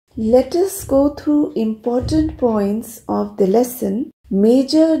Let us go through important points of the lesson,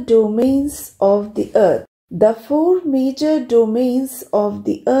 major domains of the earth. The four major domains of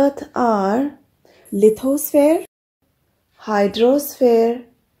the earth are lithosphere, hydrosphere,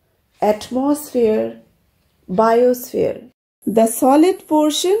 atmosphere, biosphere. The solid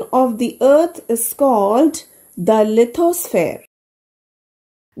portion of the earth is called the lithosphere.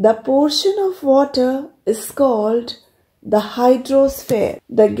 The portion of water is called the hydrosphere.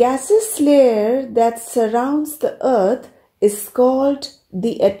 The gaseous layer that surrounds the earth is called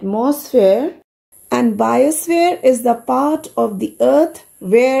the atmosphere, and biosphere is the part of the earth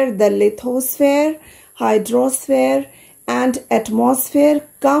where the lithosphere, hydrosphere and atmosphere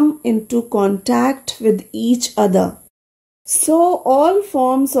come into contact with each other. So all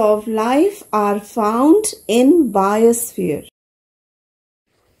forms of life are found in biosphere.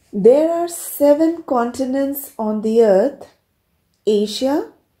 There are 7 continents on the earth: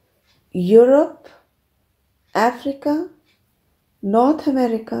 Asia, Europe, Africa, North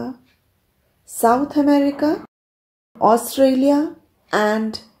America, South America, Australia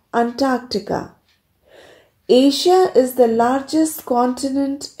and Antarctica. Asia is the largest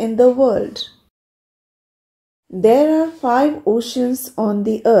continent in the world. There are 5 oceans on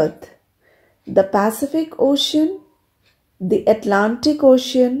the earth: the Pacific Ocean, the Atlantic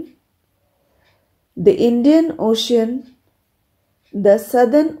Ocean, the Indian Ocean, the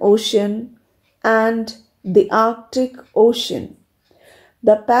Southern Ocean and the Arctic Ocean.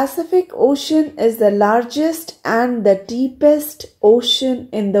 The Pacific Ocean is the largest and the deepest ocean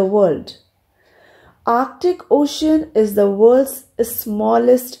in the world. Arctic Ocean is the world's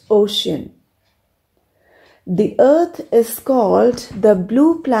smallest ocean. The Earth is called the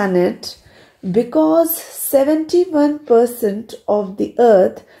blue planet because 71% of the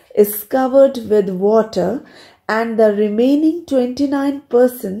earth is covered with water and the remaining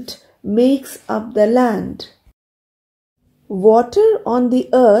 29% makes up the land. Water on the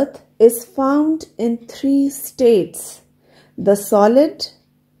earth is found in 3 states: the solid,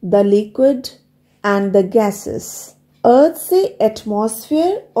 the liquid and the gases. अर्थ से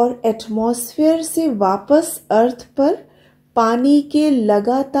atmosphere और atmosphere से वापस अर्थ पर पानी के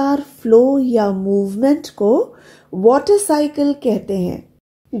लगातार flow या movement को वाटर साइकिल कहते हैं.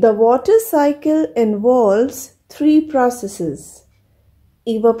 The water cycle involves 3 processes: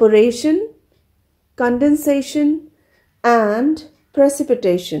 evaporation, condensation and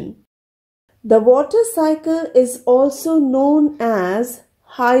precipitation. The water cycle is also known as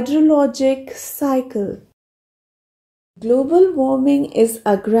hydrologic cycle. Global warming is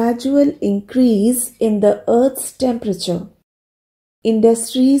a gradual increase in the Earth's temperature.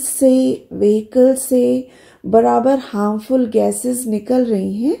 Industries से, vehicle से बराबर harmful gases निकल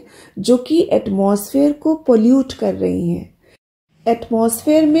रही हैं जो कि atmosphere को pollute कर रही हैं.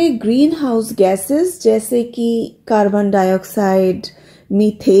 एटमॉस्फेयर में ग्रीन हाउस गैसेस जैसे कि carbon dioxide,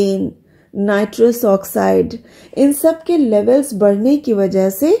 methane, nitrous oxide, इन सब के लेवल्स बढ़ने की वजह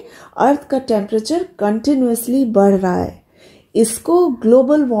से अर्थ का टेम्परेचर कंटिन्यूअसली बढ़ रहा है. इसको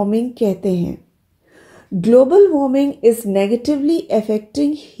ग्लोबल वार्मिंग कहते हैं. Global warming is negatively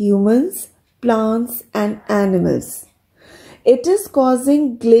affecting humans, plants and animals. It is causing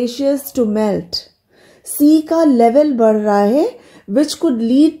glaciers to melt. Sea का level बढ़ रहा है which could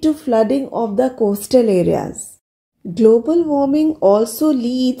lead to flooding of the coastal areas. Global warming also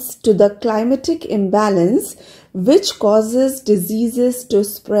leads to the climatic imbalance which causes diseases to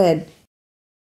spread.